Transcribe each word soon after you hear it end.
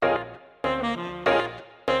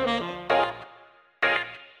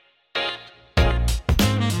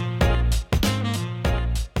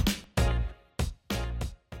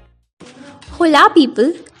Hola,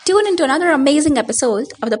 people. Tune into another amazing episode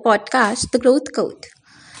of the podcast, The Growth Code.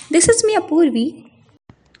 This is me, Apurvi.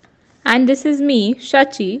 And this is me,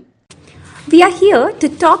 Shachi. We are here to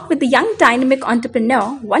talk with the young dynamic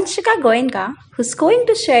entrepreneur, Vanshika Goenka, who's going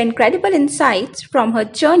to share incredible insights from her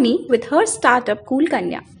journey with her startup, Kool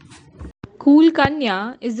Kanya. Kool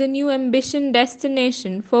Kanya is the new ambition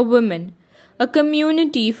destination for women, a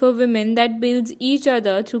community for women that builds each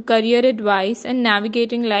other through career advice and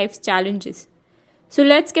navigating life's challenges. So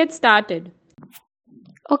let's get started.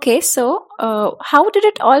 Okay, so how did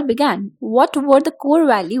it all begin? What were the core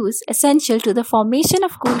values essential to the formation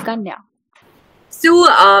of Kool Kanya? So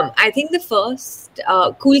I think the first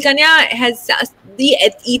Kool Kanya has the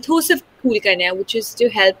ethos of Kool Kanya, which is to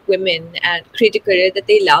help women and create a career that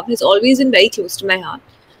they love, has always been very close to my heart.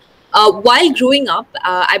 While growing up,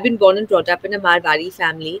 I've been born and brought up in a Marwari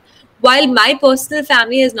family. While my personal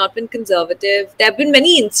family has not been conservative, there have been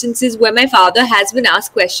many instances where my father has been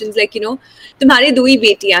asked questions like, तुम्हारे दो ही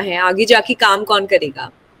बेटियां हैं, आगे जाके काम कौन करेगा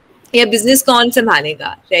या business कौन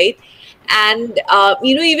संभालेगा, right? And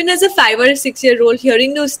even as a 5 or 6 year old,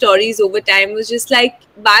 hearing those stories over time was just like,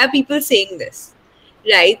 why are people saying this,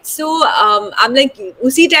 right? So I'm like,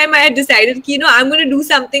 usi time I had decided, I'm going to do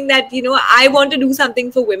something that I want to do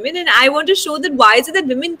something for women, and I want to show that why is it that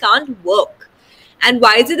women can't work, and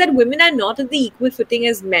why is it that women are not at the equal footing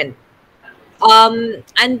as men.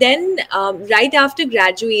 And then right after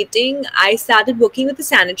graduating, I started working with a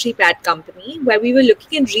sanitary pad company where we were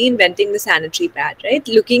looking at reinventing the sanitary pad, right?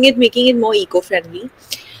 Looking at making it more eco-friendly.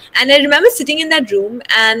 And I remember sitting in that room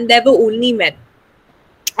and there were only men.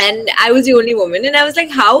 And I was the only woman. And I was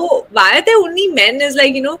like, why are there only men as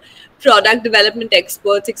product development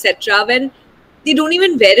experts, etc., when they don't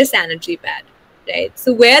even wear a sanitary pad, right?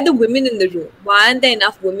 So where are the women in the room? Why aren't there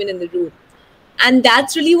enough women in the room? And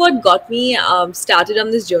that's really what got me started on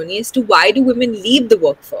this journey as to why do women leave the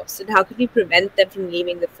workforce, and how can we prevent them from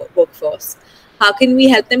leaving the workforce? How can we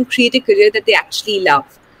help them create a career that they actually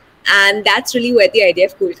love? And that's really where the idea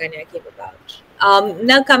of Kool Kanya came about.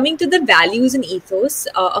 Now, coming to the values and ethos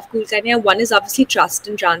of Kool Kanya, one is obviously trust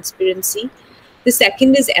and transparency. The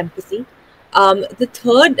second is empathy. The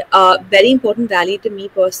third very important value to me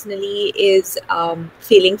personally is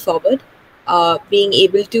failing forward, being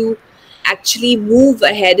able to actually move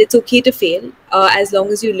ahead. It's okay to fail as long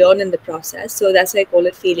as you learn in the process. So that's why I call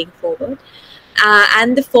it failing forward.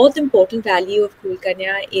 And the fourth important value of Kool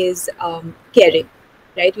Kanya is caring,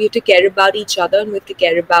 right? We have to care about each other and we have to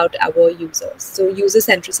care about our users. So user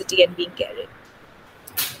centricity and being caring.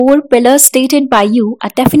 Four pillars stated by you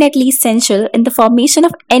are definitely essential in the formation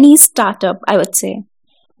of any startup, I would say.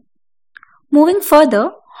 Moving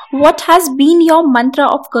further, what has been your mantra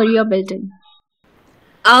of career building?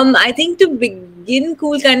 I think to begin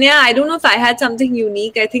Kool Kanya, I don't know if I had something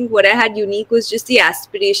unique. I think what I had unique was just the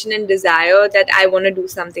aspiration and desire that I want to do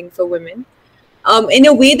something for women. In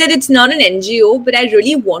a way that it's not an NGO, but I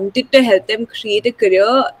really wanted to help them create a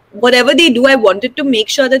career. Whatever they do, I wanted to make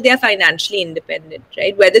sure that they are financially independent,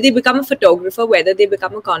 right? Whether they become a photographer, whether they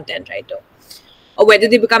become a content writer, or whether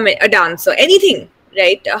they become a dancer, anything,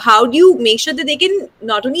 right? How do you make sure that they can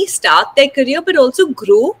not only start their career, but also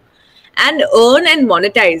grow and earn and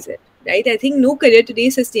monetize it, right? I think no career today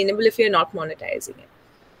is sustainable if you're not monetizing it.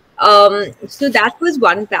 So that was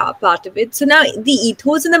one part of it. So now the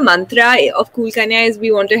ethos and the mantra of Kool Kanya is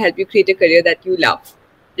we want to help you create a career that you love,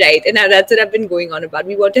 right? And that's what I've been going on about.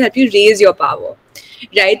 We want to help you raise your power,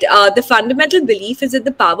 right? The fundamental belief is that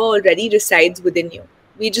the power already resides within you.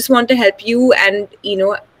 We just want to help you and,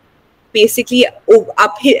 basically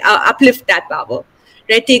uplift that power,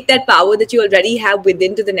 right? Take that power that you already have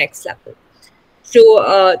within to the next level.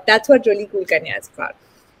 So that's what really Kool Kanya is about.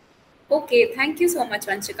 Okay, thank you so much,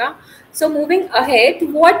 Vanshika. So moving ahead,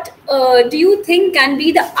 what do you think can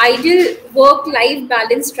be the ideal work-life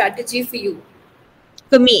balance strategy for you?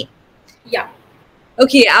 For me, Yeah.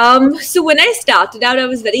 okay. So when I started out, I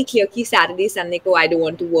was very clear ki Saturday, Sunday, I don't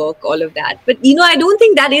want to work, all of that. But I don't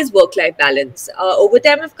think that is work-life balance. Over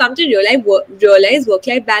time, I've come to realize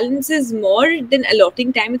work-life balance is more than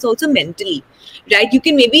allotting time. It's also mentally, right? You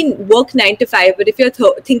can maybe work 9 to 5, but if you're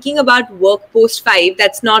thinking about work post 5,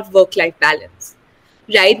 that's not work-life balance,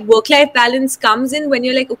 right? Work-life balance comes in when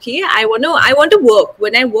you're like, okay, I want to work.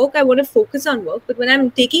 When I work, I want to focus on work. But when I'm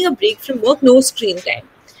taking a break from work, no screen time.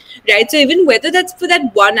 Right, so even whether that's for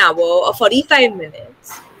that 1 hour or 45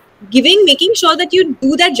 minutes, making sure that you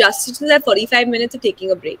do that justice to that 45 minutes of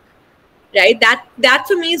taking a break, right? That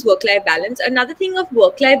for me is work-life balance. Another thing of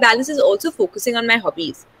work-life balance is also focusing on my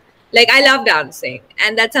hobbies. Like I love dancing,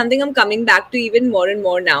 and that's something I'm coming back to even more and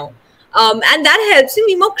more now. And that helps me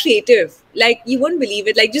be more creative. Like, you won't believe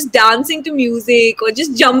it, like just dancing to music or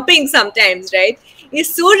just jumping sometimes, right?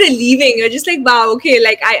 It's so relieving. You're just like, wow, okay,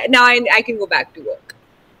 like I can go back to work,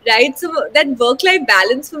 right? So that work life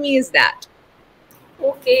balance for me is that.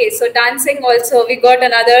 Okay, so dancing also, we got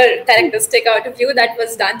another characteristic out of you, that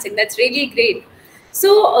was dancing. That's really great.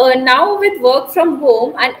 So now with work from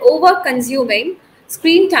home and over consuming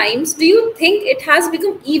screen times, do you think it has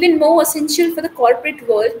become even more essential for the corporate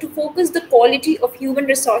world to focus the quality of human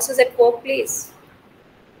resources at workplace?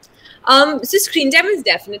 So screen time has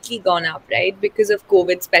definitely gone up, right? Because of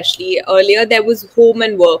COVID, especially. Earlier there was home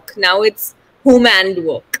and work. Now it's home and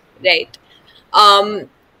work, right? Um,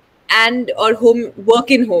 and or home work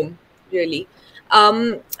in home, really.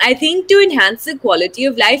 I think to enhance the quality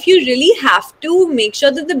of life, you really have to make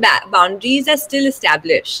sure that the boundaries are still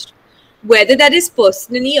established, whether that is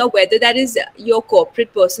personally or whether that is your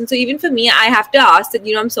corporate person. So even for me, I have to ask that,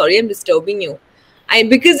 I'm sorry, I'm disturbing you.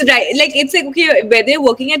 Because, right, like, it's like, okay, whether you're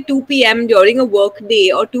working at 2 p.m. during a work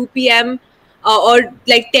day or 2 p.m. Or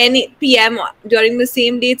like 10 p.m. during the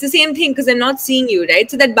same day, it's the same thing because I'm not seeing you, right?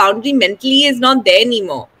 So that boundary mentally is not there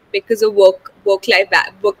anymore because of work life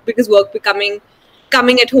work, because work becoming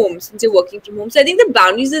coming at home since you're working from home. So I think the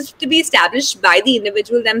boundaries is to be established by the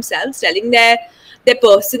individual themselves, telling their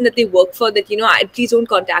person that they work for that, please don't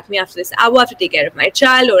contact me after this hour. I have to take care of my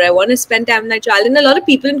child, or I want to spend time with my child. And a lot of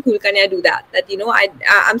people in Kool Kanya do that. That,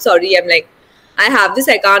 I'm sorry, I'm like, I have this,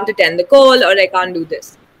 I can't attend the call, or I can't do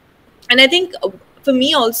this. And I think for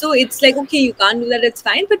me also, it's like, okay, you can't do that, it's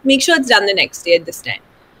fine, but make sure it's done the next day at this time,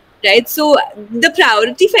 right? So the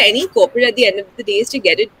priority for any corporate at the end of the day is to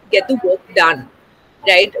get the work done,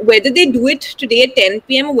 right? Whether they do it today at 10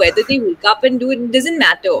 p.m. or whether they wake up and do it, it doesn't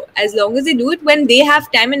matter, as long as they do it when they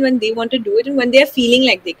have time and when they want to do it and when they're feeling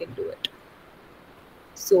like they can do it.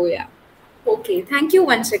 So yeah. Okay, thank you,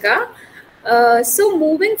 Vanshika. So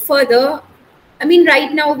moving further, I mean,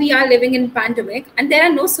 right now we are living in pandemic, and there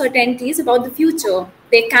are no certainties about the future.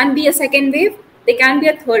 There can be a second wave, there can be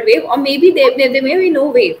a third wave, or maybe there may be no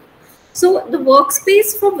wave. So the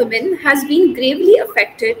workspace for women has been gravely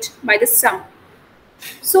affected by the sum.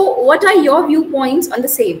 So, what are your viewpoints on the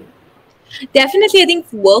same? Definitely, I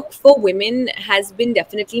think work for women has been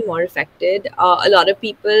definitely more affected. A lot of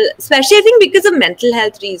people, especially I think because of mental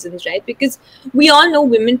health reasons, right? Because we all know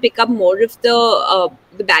women pick up more of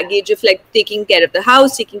the baggage of like taking care of the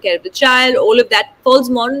house, taking care of the child. All of that falls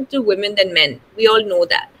more to women than men. We all know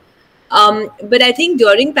that. But I think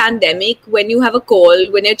during pandemic, when you have a call,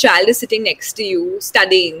 when your child is sitting next to you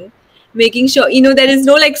studying, making sure there is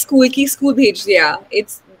no like school की school भेज दिया.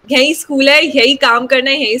 It's यही school है, यही काम करना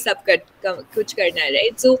है, यही सब कुछ करना है,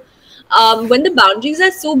 right? So when the boundaries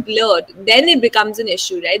are so blurred, then it becomes an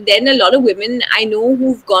issue, right? Then a lot of women I know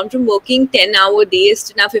who've gone from working 10-hour days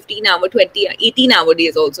to now 15-hour, 20, 18-hour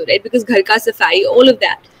days also, right? Because घर का सफाई, all of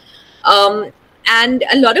that. And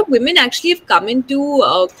a lot of women actually have come into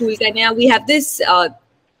Kool Kanya. We have this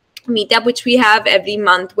meetup which we have every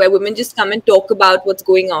month where women just come and talk about what's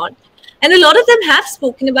going on. And a lot of them have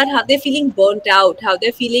spoken about how they're feeling burnt out, how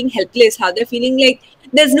they're feeling helpless, how they're feeling like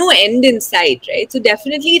there's no end in sight, right? So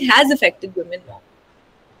definitely it has affected women more.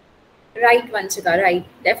 Right, Vanchika, right.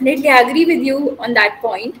 Definitely agree with you on that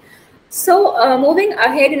point. So, moving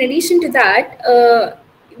ahead, in addition to that,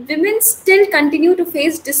 women still continue to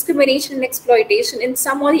face discrimination and exploitation in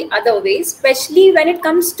some or the other way, especially when it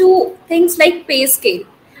comes to things like pay scale.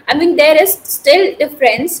 I mean, there is still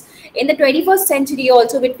difference in the 21st century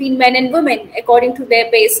also between men and women according to their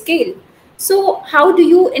pay scale. So, how do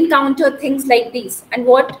you encounter things like these, and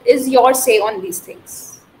what is your say on these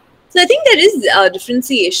things? So I think there is a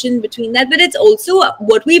differentiation between that, but it's also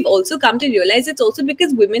what we've also come to realize. It's also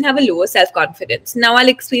because women have a lower self-confidence. Now I'll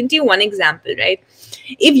explain to you one example, right?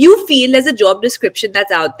 If you feel there's a job description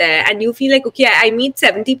that's out there and you feel like, okay, I meet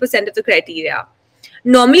 70% of the criteria.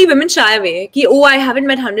 Normally women shy away. Ki, oh, I haven't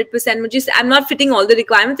met 100%. I'm not fitting all the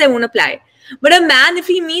requirements. I won't apply. But a man, if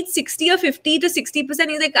he meets 60 or 50 to 60%,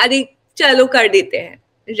 he's like, "Arey, chalo kar dete hain."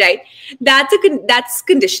 Right? That's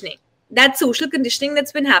conditioning. That's social conditioning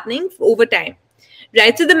that's been happening over time.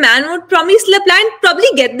 Right? So the man would probably still apply and probably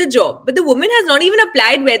get the job. But the woman has not even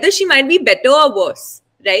applied whether she might be better or worse.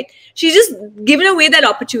 Right? She's just given away that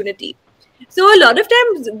opportunity. So a lot of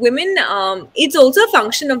times women, it's also a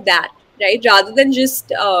function of that, right? Rather than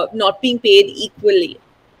just not being paid equally.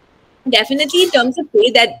 Definitely, in terms of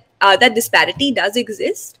pay, that disparity does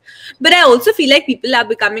exist, but I also feel like people are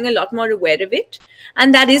becoming a lot more aware of it,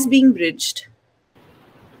 and that is being bridged.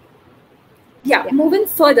 Yeah, moving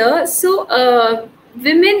further, so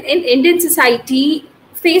women in Indian society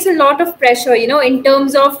face a lot of pressure, in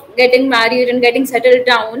terms of getting married and getting settled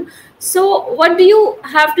down. So what do you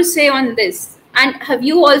have to say on this, and have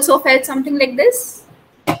you also felt something like this?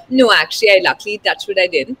 No, actually, I luckily touched wood I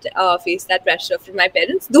didn't face that pressure from my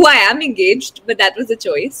parents. Though I am engaged, but that was a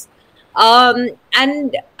choice.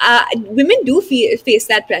 And women do face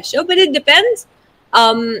that pressure, but it depends.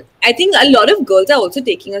 I think a lot of girls are also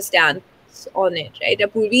taking a stance on it, right?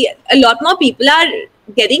 Apurvi, a lot more people are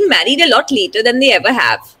getting married a lot later than they ever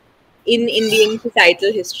have in Indian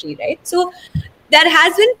societal history, right? So that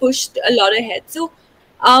has been pushed a lot ahead. So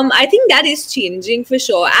I think that is changing for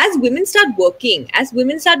sure. As women start working, as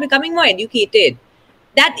women start becoming more educated,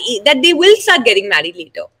 that they will start getting married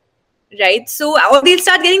later, right? So or they'll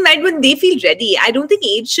start getting married when they feel ready. I don't think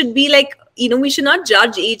age should be like, we should not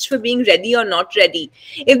judge age for being ready or not ready.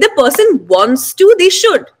 If the person wants to, they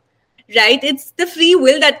should, right? It's the free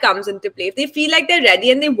will that comes into play. If they feel like they're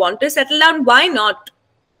ready and they want to settle down, why not?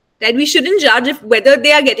 Right? We shouldn't judge if whether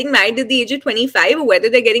they are getting married at the age of 25 or whether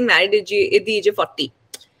they're getting married at the age of 40.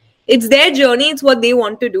 It's their journey, it's what they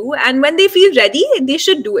want to do, and when they feel ready, they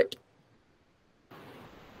should do it.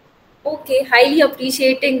 Okay, highly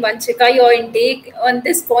appreciating Vanchika your intake on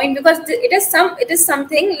this point, because it is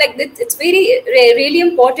something like that. It's very really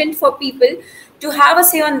important for people to have a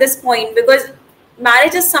say on this point, because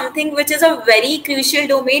marriage is something which is a very crucial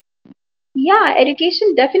domain. Yeah,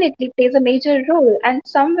 education definitely plays a major role, and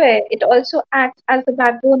somewhere it also acts as the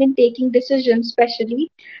backbone in taking decisions, especially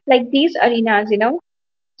like these arenas.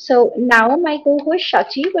 So now my co-host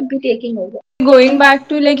Shachi would be taking over. Going back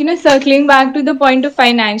to, like, circling back to the point of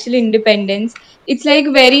financial independence, it's like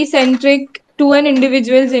very centric to an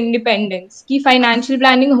individual's independence कि financial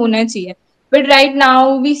planning होना चाहिए. But right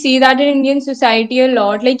now we see that in Indian society a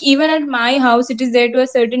lot, like even at my house it is there to a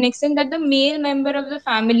certain extent that the male member of the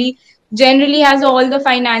family generally has all the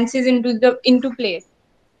finances into place.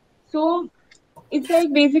 So it's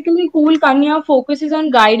like basically Cool Kanya focuses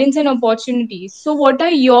on guidance and opportunities. So what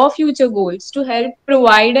are your future goals to help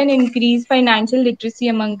provide and increase financial literacy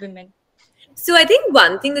among women? So I think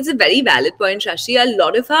one thing that's a very valid point, Shashi, a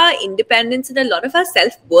lot of our independence and a lot of our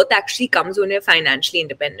self-worth actually comes when we're financially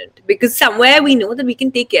independent, because somewhere we know that we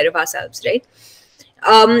can take care of ourselves, right?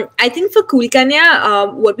 I think for Kool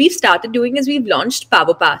Kanya, what we've started doing is we've launched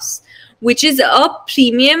Power Pass, which is a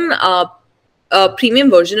premium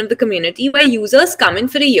version of the community where users come in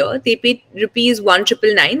for a year. They pay rupees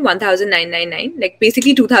 1,999, like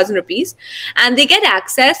basically 2,000 rupees, and they get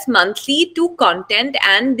access monthly to content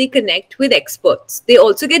and they connect with experts. They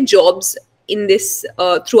also get jobs in this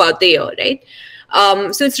throughout the year, right?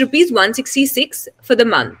 So it's rupees 166 for the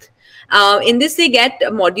month. In this, they get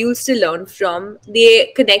modules to learn from.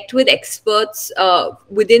 They connect with experts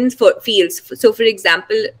within fields. So, for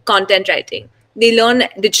example, content writing. They learn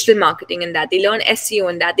digital marketing in that. They learn SEO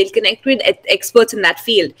in that. They'll connect with experts in that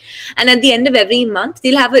field. And at the end of every month,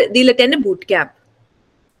 they'll attend a boot camp.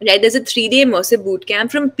 Right, there's a 3-day immersive boot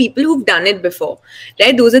camp from people who've done it before.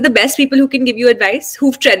 Right, those are the best people who can give you advice,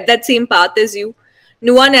 who've tread that same path as you.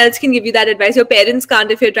 No one else can give you that advice. Your parents can't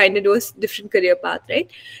if you're trying to do a different career path, right?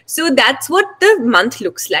 So that's what the month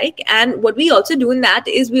looks like. And what we also do in that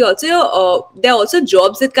is there are also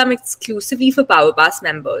jobs that come exclusively for Power Pass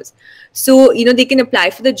members. So they can apply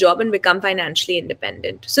for the job and become financially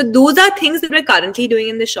independent. So those are things that we're currently doing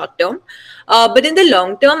in the short term. But in the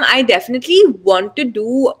long term, I definitely want to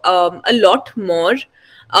do a lot more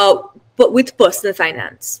with personal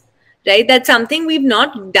finance. Right, that's something we've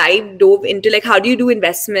not dove into, like how do you do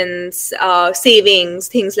investments, savings,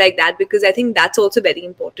 things like that, because I think that's also very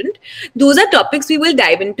important. Those are topics we will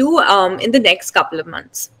dive into in the next couple of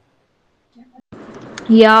months.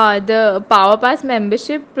 Yeah, the Power Pass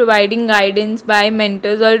membership providing guidance by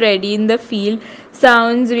mentors already in the field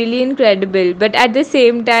sounds really incredible. But at the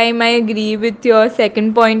same time, I agree with your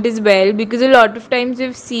second point as well, because a lot of times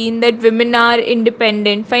we've seen that women are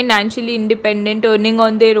independent, financially independent, earning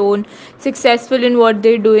on their own, successful in what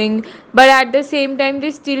they're doing. But at the same time,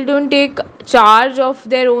 they still don't take charge of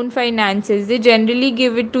their own finances. They generally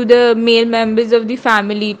give it to the male members of the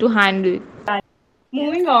family to handle.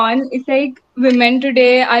 Moving on, it's like women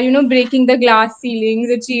today are, breaking the glass ceilings,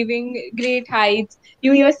 achieving great heights.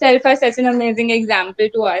 You yourself are such an amazing example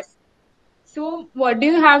to us. So, what do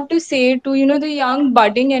you have to say to, the young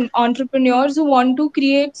budding and entrepreneurs who want to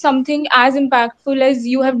create something as impactful as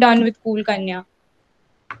you have done with Cool Kanya?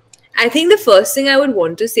 I think the first thing I would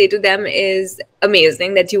want to say to them is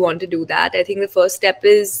amazing that you want to do that. I think the first step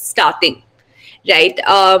is starting, right?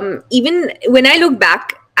 Even when I look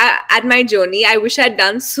back at my journey, I wish I'd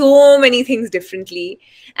done so many things differently.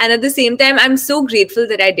 And at the same time, I'm so grateful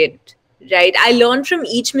that I did. right? I learned from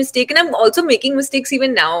each mistake, and I'm also making mistakes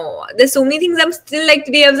even now. There's so many things I'm still like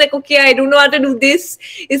today. I was like, okay, I don't know how to do this.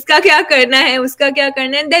 Iska kya karna hai? Uska kya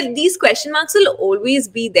karna hai? And then these question marks will always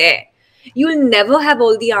be there. You'll never have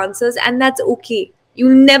all the answers, and that's okay.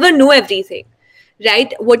 You'll never know everything,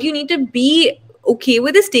 right? What you need to be okay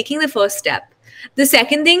with is taking the first step. The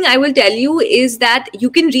second thing I will tell you is that you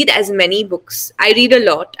can read as many books. I read a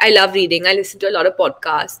lot. I love reading. I listen to a lot of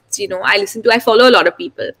podcasts. I follow a lot of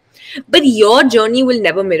people. But your journey will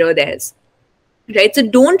never mirror theirs, right? So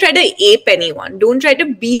don't try to ape anyone. Don't try to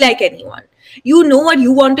be like anyone. You know what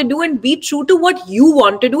you want to do, and be true to what you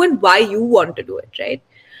want to do and why you want to do it, right?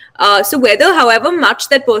 So whether however much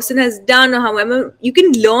that person has done, or however, you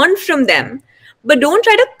can learn from them, but don't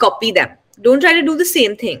try to copy them. Don't try to do the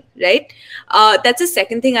same thing, right? That's the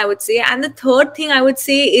second thing I would say. And the third thing I would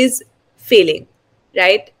say is failing,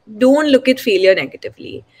 right? Don't look at failure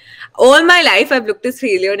negatively. All my life I've looked at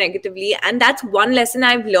failure negatively, and that's one lesson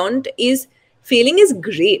I've learned is failing is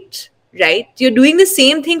great, right? You're doing the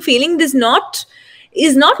same thing. Failing is not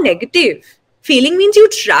negative. Failing means you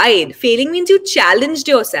tried. Failing means you challenged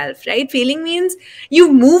yourself, right? Failing means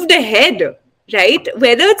you moved ahead, right?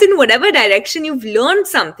 Whether it's in whatever direction, you've learned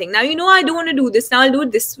something. Now, I don't want to do this. Now I'll do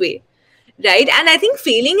it this way, right? And I think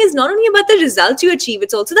failing is not only about the results you achieve,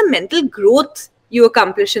 it's also the mental growth you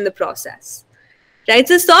accomplish in the process, right?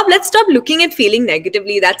 So let's stop looking at failing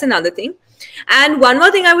negatively. That's another thing. And one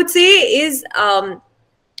more thing I would say is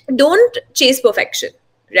don't chase perfection,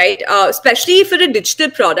 right? Especially for a digital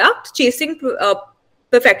product, chasing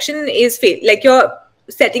perfection is like you're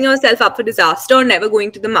setting yourself up for disaster or never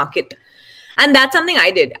going to the market. And that's something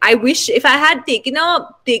I did. I wish if I had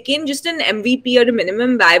taken just an MVP or a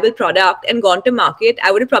minimum viable product and gone to market,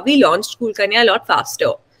 I would have probably launched Kool Kanya a lot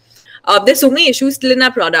faster. There's so many issues still in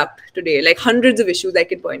our product today, like hundreds of issues I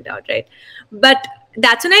can point out, right? But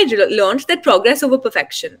that's when I learned that progress over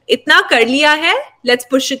perfection. Itna kar liya hai, let's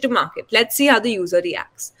push it to market. Let's see how the user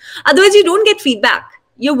reacts. Otherwise, you don't get feedback.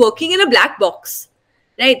 You're working in a black box,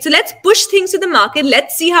 right? So let's push things to the market.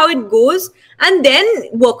 Let's see how it goes and then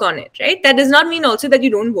work on it, right? That does not mean also that you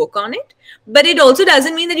don't work on it. But it also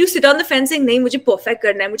doesn't mean that you sit on the fence saying, nahi, mujhe perfect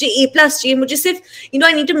karna hai, mujhe A+ chahiye, mujhe sirf,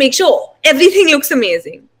 I need to make sure everything looks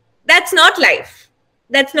amazing. That's not life.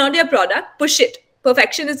 That's not your product. Push it.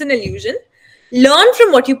 Perfection is an illusion. Learn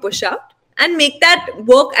from what you push out and make that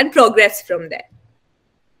work and progress from there.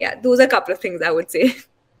 Yeah, those are a couple of things I would say.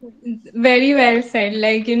 Very well said.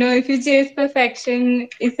 Like, if you chase perfection,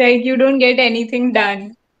 it's like you don't get anything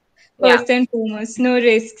done. First and foremost, no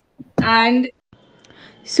risks. And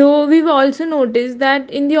so we've also noticed that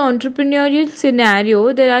in the entrepreneurial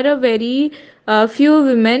scenario, there are a very few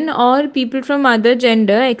women or people from other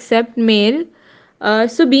gender except male.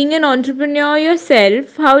 So being an entrepreneur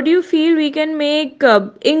yourself, how do you feel we can make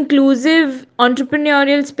inclusive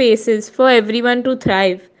entrepreneurial spaces for everyone to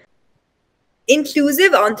thrive?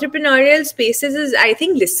 Inclusive entrepreneurial spaces is, I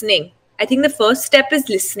think, listening. I think the first step is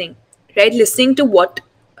listening, right? Listening to what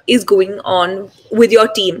is going on with your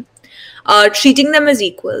team, treating them as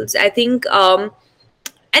equals. I think,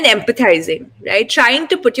 and empathizing, right? Trying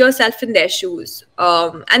to put yourself in their shoes.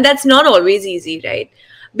 And that's not always easy, right?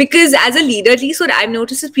 Because as a leader, at least what I've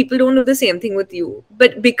noticed is people don't do the same thing with you.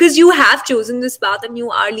 But because you have chosen this path and you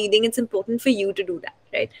are leading, it's important for you to do that,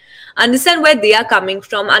 right? Understand where they are coming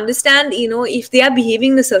from. Understand, if they are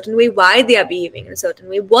behaving in a certain way, why they are behaving in a certain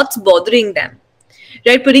way, what's bothering them,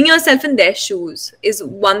 right? Putting yourself in their shoes is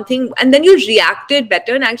one thing, and then you react to it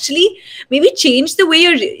better and actually maybe change the way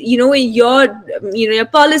your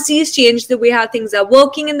policies, change the way how things are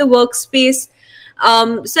working in the workspace.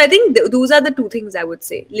 So I think those are the two things I would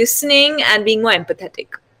say: listening and being more empathetic.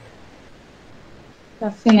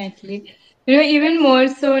 Definitely. Even more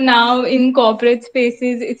so now in corporate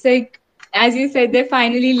spaces, it's like, as you said, they're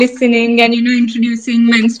finally listening and, introducing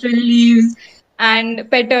menstrual leaves and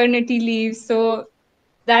paternity leaves. So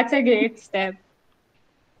that's a great step.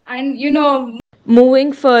 And,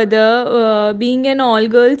 moving further, being an all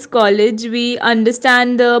girls college, we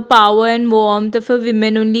understand the power and warmth of a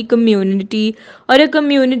women only community or a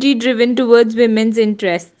community driven towards women's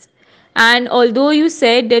interests. And although you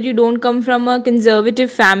said that you don't come from a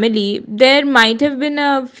conservative family, there might have been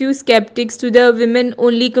a few skeptics to the women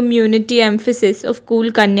only community emphasis of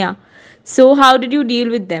Kool Kanya. So, how did you deal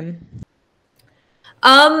with them?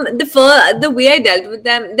 The way I dealt with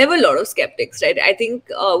them, there were a lot of skeptics, right? I think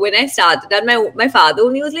when I started, and my father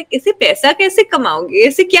only was like, "इसे पैसा कैसे कमाओगे?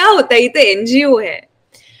 इसे क्या होता है? ये तो NGO है."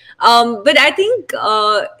 But I think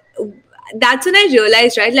that's when I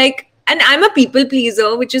realized, right? Like, and I'm a people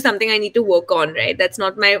pleaser, which is something I need to work on, right? That's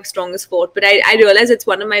not my strongest forte, but I realize it's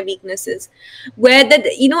one of my weaknesses, where that,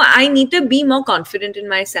 I need to be more confident in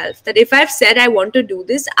myself, that if I've said I want to do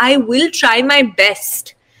this, I will try my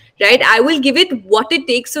best, right? I will give it what it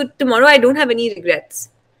takes, so tomorrow I don't have any regrets,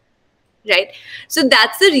 right? So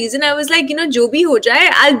that's the reason I was like, jo bhi ho jaye,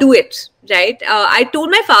 I'll do it, right? I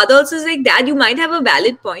told my father also, like, Dad, you might have a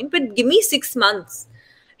valid point, but give me 6 months,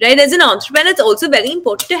 right? As an entrepreneur, it's also very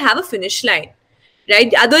important to have a finish line,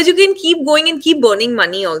 right? Otherwise, you can keep going and keep burning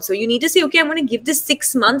money also. You need to say, okay, I'm going to give this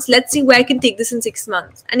 6 months. Let's see where I can take this in 6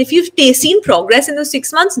 months. And if you've seen progress in those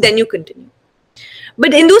 6 months, then you continue.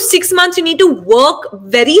 But in those 6 months, you need to work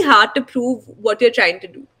very hard to prove what you're trying to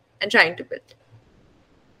do and trying to build.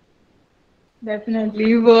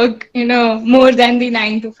 Definitely work, more than the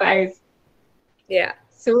 9 to 5. Yeah.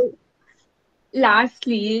 So,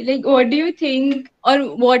 lastly, like, what do you think,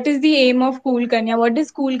 or what is the aim of Kool Kanya? What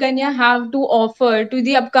does Kool Kanya have to offer to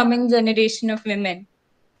the upcoming generation of women?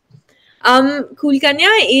 Kool Kanya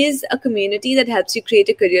is a community that helps you create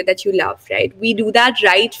a career that you love, right? We do that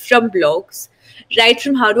right from blogs, right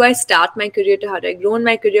from how do I start my career to how do I grow in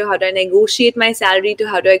my career, how do I negotiate my salary to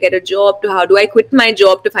how do I get a job to how do I quit my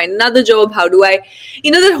job to find another job, how do I,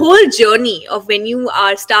 the whole journey of when you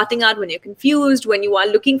are starting out, when you're confused, when you are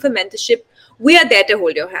looking for mentorship. We are there to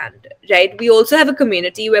hold your hand, right? We also have a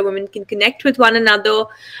community where women can connect with one another,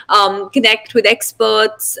 connect with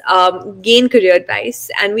experts, gain career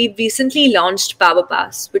advice. And we've recently launched Power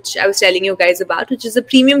Pass, which I was telling you guys about, which is a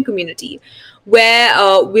premium community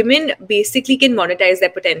where women basically can monetize their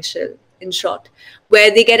potential, in short,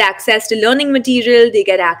 where they get access to learning material, they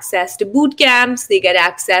get access to boot camps, they get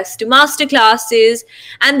access to master classes,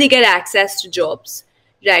 and they get access to jobs.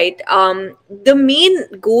 Right. The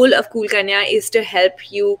main goal of Kool Kanya is to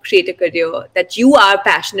help you create a career that you are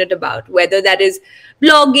passionate about, whether that is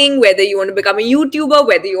blogging, whether you want to become a YouTuber,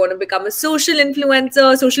 whether you want to become a social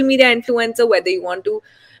influencer, social media influencer, whether you want to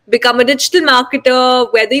become a digital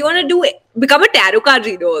marketer, whether you want to become a tarot card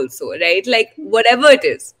reader also, right? Like whatever it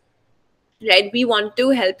is, right? We want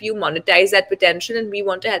to help you monetize that potential, and we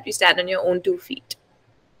want to help you stand on your own 2 feet.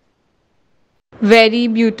 Very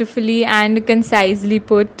beautifully and concisely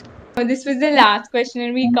put. This was the last question,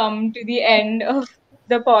 and we come to the end of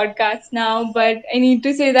the podcast now. But I need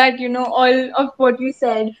to say that, all of what you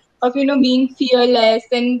said of, being fearless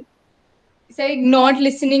and it's like not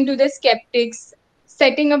listening to the skeptics,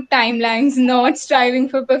 setting up timelines, not striving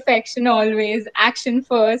for perfection always, action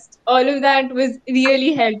first. All of that was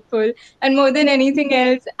really helpful. And more than anything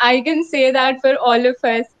else, I can say that for all of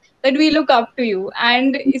us, that we look up to you.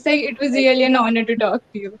 And it's like it was really an honor to talk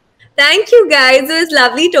to you. Thank you, guys. It was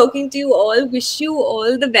lovely talking to you all. Wish you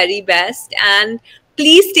all the very best. And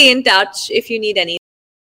please stay in touch if you need anything.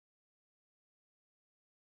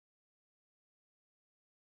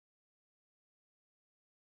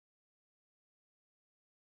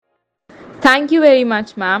 Thank you very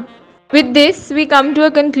much, ma'am. With this, we come to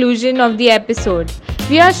a conclusion of the episode.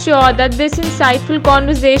 We are sure that this insightful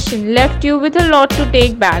conversation left you with a lot to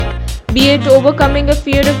take back, be it overcoming a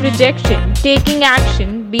fear of rejection, taking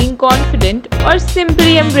action, being confident, or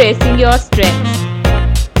simply embracing your strengths.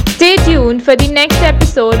 Stay tuned for the next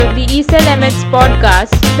episode of the ESL MX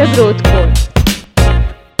podcast, The Growth Code.